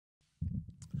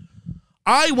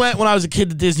I went when I was a kid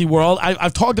to Disney World.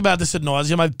 I've talked about this ad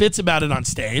nauseum. I have bits about it on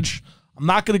stage. I'm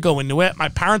not going to go into it. My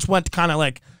parents went to kind of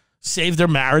like save their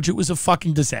marriage. It was a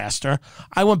fucking disaster.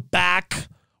 I went back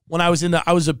when I was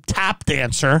a tap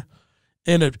dancer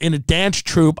in a dance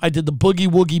troupe. I did the Boogie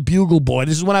Woogie Bugle Boy.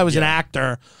 This is when I was an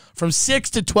actor. From 6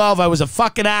 to 12, I was a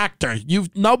fucking actor.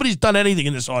 Nobody's done anything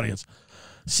in this audience.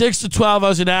 6 to 12, I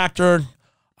was an actor.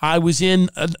 I was in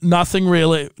nothing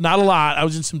really, not a lot. I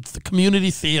was in some community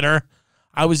theater.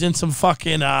 I was in some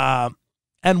fucking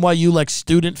NYU like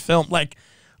student film. Like,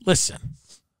 listen,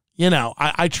 you know,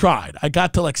 I tried. I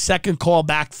got to like second call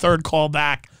back, third call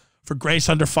back for Grace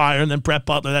Under Fire, and then Brett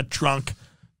Butler, that drunk,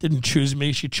 didn't choose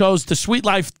me. She chose the Sweet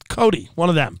Life Cody, one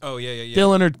of them. Oh, yeah.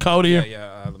 Dillon or Cody.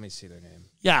 Yeah. Let me see their name.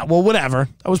 Yeah, well, whatever.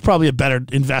 That was probably a better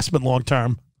investment long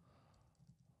term.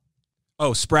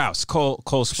 Oh, Sprouse, Cole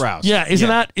Sprouse. Yeah, isn't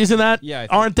that? Yeah,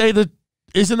 aren't they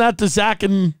isn't that the Zach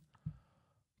and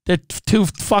the two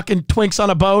fucking twinks on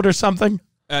a boat or something?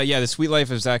 Yeah, the Sweet Life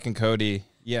of Zach and Cody.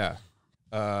 Yeah.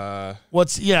 The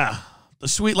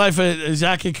Sweet Life of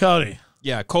Zach and Cody.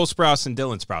 Yeah, Cole Sprouse and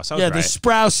Dillon Sprouse. Yeah, right. The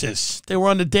Sprouses. They were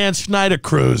on the Dan Schneider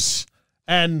cruise,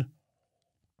 and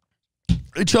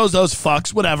they chose those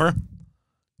fucks. Whatever.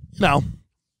 You know,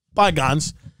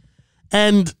 bygones.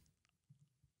 And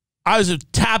I was a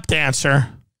tap dancer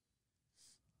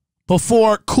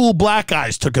before cool black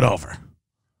guys took it over.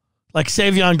 Like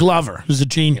Savion Glover, who's a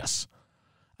genius.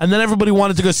 And then everybody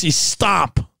wanted to go see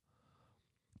Stomp.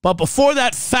 But before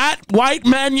that, fat white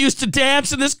men used to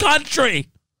dance in this country.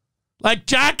 Like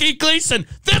Jackie Gleason.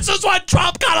 This is why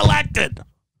Trump got elected.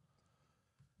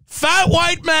 Fat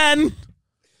white men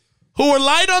who were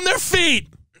light on their feet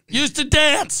used to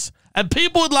dance. And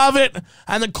people would love it.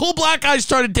 And the cool black guys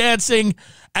started dancing.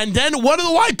 And then what are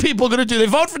the white people going to do? They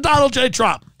vote for Donald J.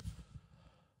 Trump.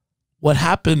 What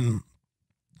happened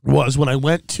was when I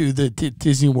went to the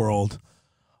Disney World,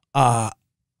 I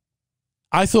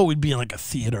thought we'd be in like a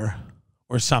theater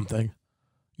or something,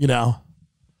 you know.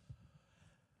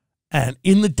 And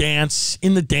in the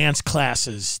dance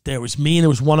classes, there was me and there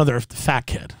was one other fat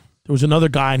kid. There was another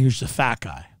guy and he was the fat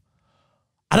guy.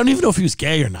 I don't even know if he was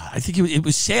gay or not. I think it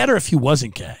was sadder if he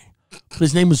wasn't gay. But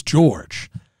his name was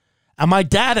George. And my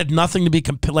dad had nothing to be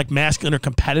like masculine or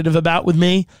competitive about with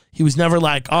me. He was never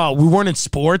like, oh, we weren't in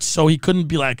sports, so he couldn't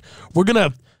be like, we're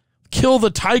going to kill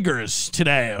the Tigers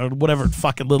today or whatever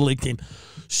fucking Little League team.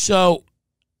 So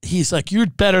he's like, you're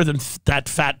better than that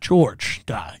fat George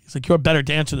guy. He's like, you're a better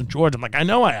dancer than George. I'm like, I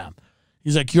know I am.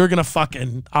 He's like, you're going to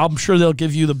fucking, I'm sure they'll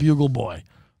give you the Bugle Boy.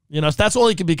 You know, so that's all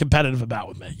he can be competitive about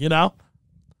with me, you know?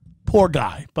 Poor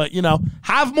guy. But, you know,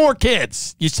 have more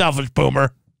kids, you selfish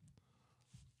boomer.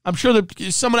 I'm sure that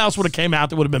if someone else would have came out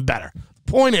that would have been better.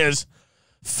 The point is,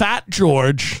 fat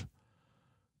George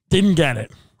didn't get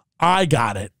it. I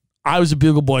got it. I was a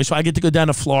Bugle Boy, so I get to go down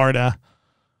to Florida,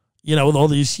 you know, with all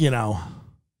these, you know,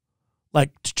 like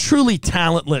truly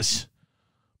talentless,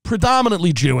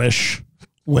 predominantly Jewish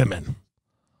women.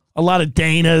 A lot of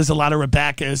Danas, a lot of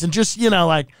Rebeccas, and just, you know,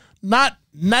 like not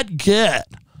good.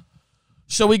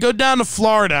 So we go down to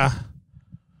Florida.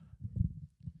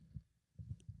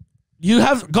 You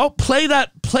have go play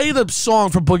the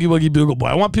song for Boogie Woogie Bugle Boy.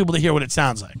 I want people to hear what it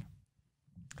sounds like.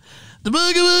 The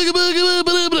boogie boogie boogie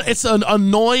boogie boogie. It's an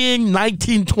annoying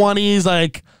 1920s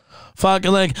like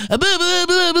fucking like.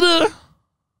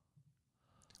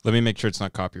 Let me make sure it's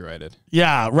not copyrighted.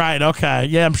 Yeah, right. Okay.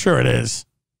 Yeah, I'm sure it is.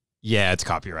 Yeah, it's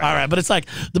copyrighted. All right, but it's like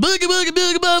the boogie boogie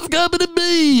boogie boogie company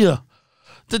be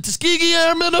the Tuskegee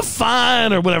Airmen are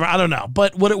fine or whatever. I don't know,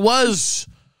 but what it was.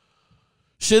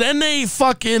 So then they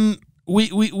fucking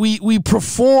we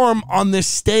perform on this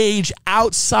stage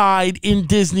outside in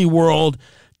Disney World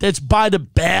that's by the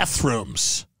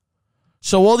bathrooms.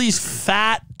 So all these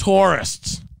fat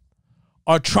tourists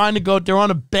are trying to go, they're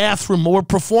on a bathroom. We're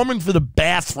performing for the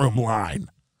bathroom line,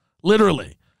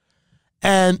 literally.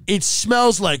 And it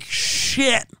smells like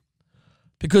shit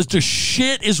because the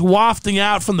shit is wafting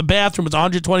out from the bathroom. It's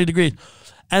 120 degrees.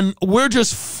 And we're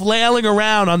just flailing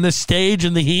around on this stage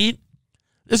in the heat.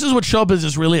 This is what show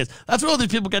business really is. That's where all these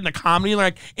people get into comedy. They're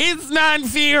like, it's not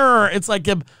fair. It's like,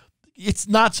 it's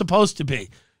not supposed to be.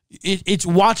 It's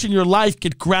watching your life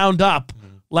get ground up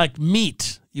like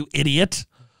meat, you idiot.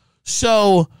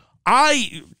 So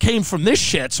I came from this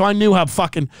shit, so I knew how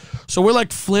fucking... So we're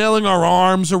like flailing our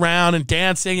arms around and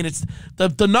dancing, and it's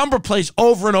the number plays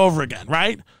over and over again,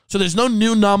 right? So there's no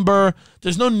new number.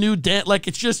 There's no new dance. Like,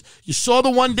 it's just, you saw the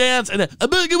one dance, and then,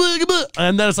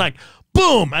 and then it's like...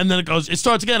 boom, and then it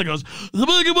starts again, it goes, the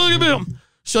boogie, boogie, boom.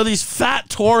 So these fat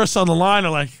tourists on the line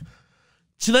are like,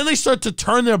 so then they start to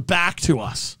turn their back to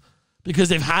us because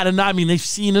they've had enough, I mean, they've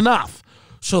seen enough.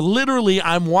 So literally,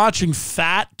 I'm watching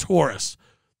fat tourists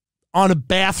on a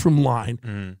bathroom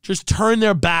line just turn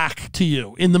their back to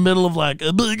you in the middle of like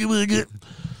a boogie woogie.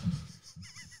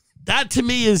 That to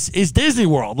me is Disney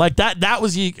World. Like that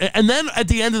was and then at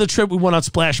the end of the trip we went on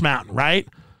Splash Mountain, right?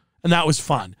 And that was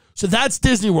fun. So that's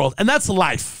Disney World, and that's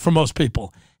life for most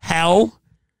people. Hell,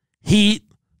 heat,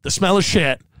 the smell of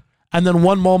shit, and then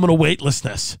one moment of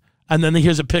weightlessness, and then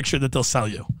here's a picture that they'll sell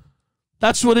you.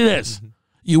 That's what it is.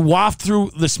 You waft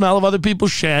through the smell of other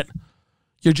people's shit.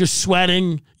 You're just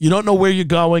sweating. You don't know where you're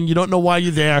going. You don't know why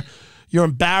you're there. You're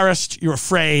embarrassed. You're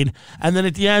afraid. And then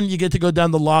at the end, you get to go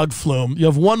down the log flume. You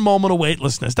have one moment of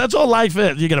weightlessness. That's all life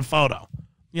is. You get a photo,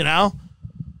 you know?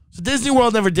 So Disney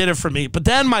World never did it for me. But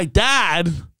then my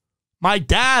dad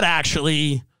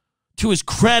actually, to his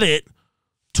credit,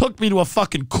 took me to a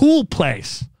fucking cool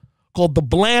place called the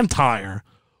Blantyre,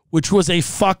 which was a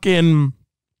fucking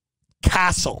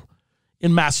castle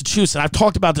in Massachusetts. I've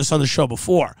talked about this on the show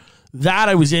before. That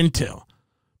I was into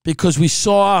because we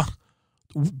saw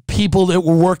people that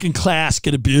were working class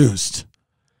get abused.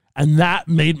 And that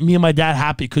made me and my dad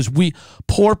happy because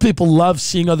poor people love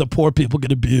seeing other poor people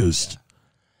get abused.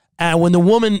 And when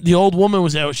the old woman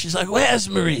was there, she's like, "Where's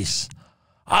Maurice?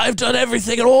 I've done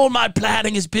everything and all my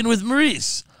planning has been with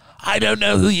Maurice. I don't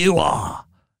know who you are.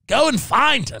 Go and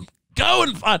find him. Go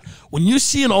and find." When you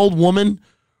see an old woman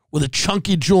with a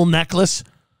chunky jewel necklace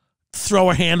throw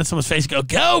her hand in someone's face and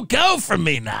go from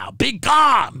me now. Be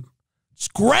gone. It's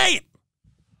great.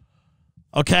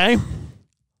 Okay?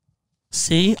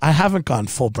 See, I haven't gone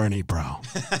full Bernie, bro.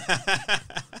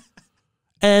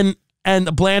 and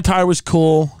the Blantyre was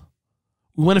cool.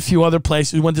 We went a few other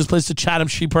places. We went to this place to Chatham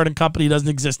Sheep Herding Company. It doesn't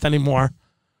exist anymore.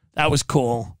 That was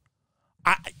cool.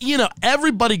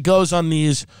 Everybody goes on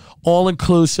these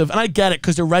all-inclusive, and I get it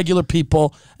because they're regular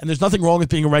people, and there's nothing wrong with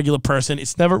being a regular person.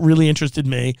 It's never really interested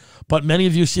me, but many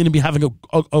of you seem to be having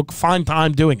a fine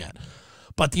time doing it.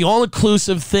 But the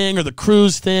all-inclusive thing or the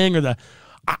cruise thing or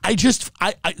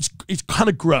it's kind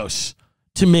of gross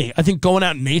to me. I think going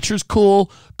out in nature is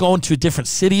cool. Going to a different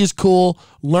city is cool.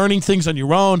 Learning things on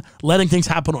your own, letting things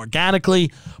happen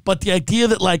organically. But the idea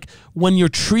that like when you're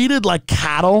treated like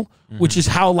cattle, which is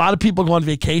how a lot of people go on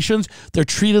vacations, they're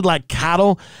treated like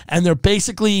cattle, and they're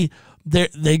basically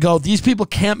they go, these people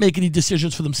can't make any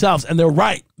decisions for themselves, and they're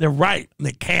right. They're right. And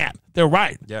they can't. They're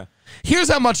right. Yeah. Here's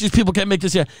how much these people can't make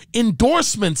decisions.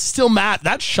 Endorsements still matter.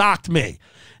 That shocked me.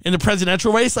 In the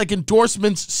presidential race, like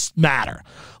endorsements matter.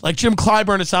 Like Jim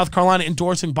Clyburn in South Carolina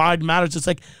endorsing Biden matters. It's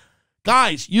like,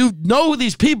 guys, you know who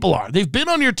these people are. They've been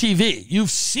on your TV. You've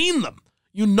seen them.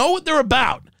 You know what they're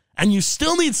about. And you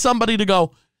still need somebody to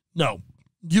go, no,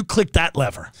 you click that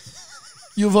lever.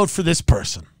 You vote for this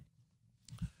person.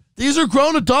 These are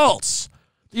grown adults.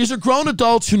 These are grown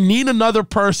adults who need another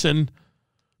person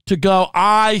to go,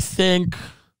 I think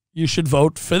you should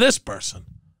vote for this person.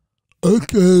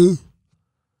 Okay.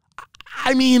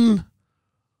 I mean,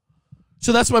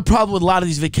 so that's my problem with a lot of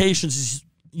these vacations is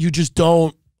you just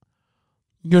don't,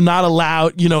 you're not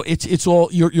allowed, it's all,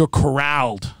 you're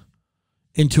corralled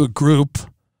into a group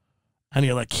and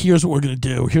you're like, here's what we're going to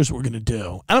do. Here's what we're going to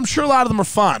do. And I'm sure a lot of them are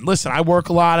fun. Listen, I work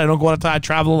a lot. I don't go out. I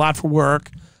travel a lot for work.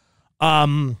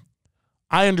 I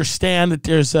understand that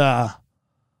there's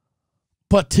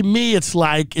but to me, it's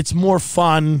like, it's more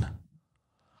fun.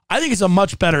 I think it's a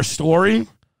much better story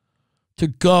to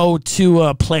go to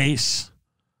a place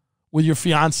with your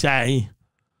fiance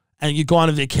and you go on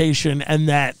a vacation and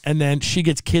then she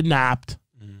gets kidnapped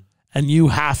and you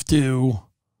have to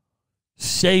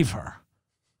save her.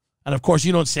 And of course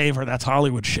you don't save her. That's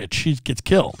Hollywood shit. She gets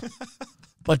killed.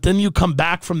 But then you come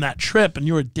back from that trip and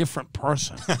you're a different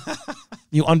person.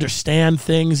 You understand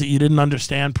things that you didn't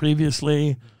understand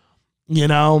previously.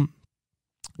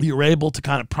 You're able to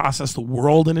kind of process the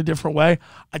world in a different way.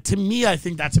 To me, I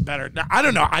think that's a better. Now, I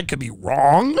don't know. I could be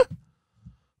wrong.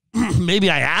 Maybe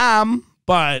I am,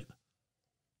 but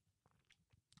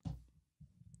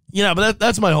but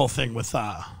that's my whole thing with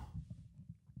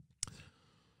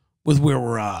where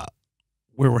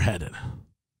we're headed.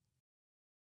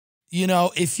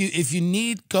 If you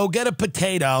need, go get a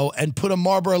potato and put a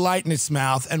Marlboro Light in its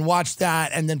mouth and watch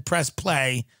that, and then press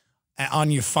play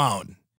on your phone.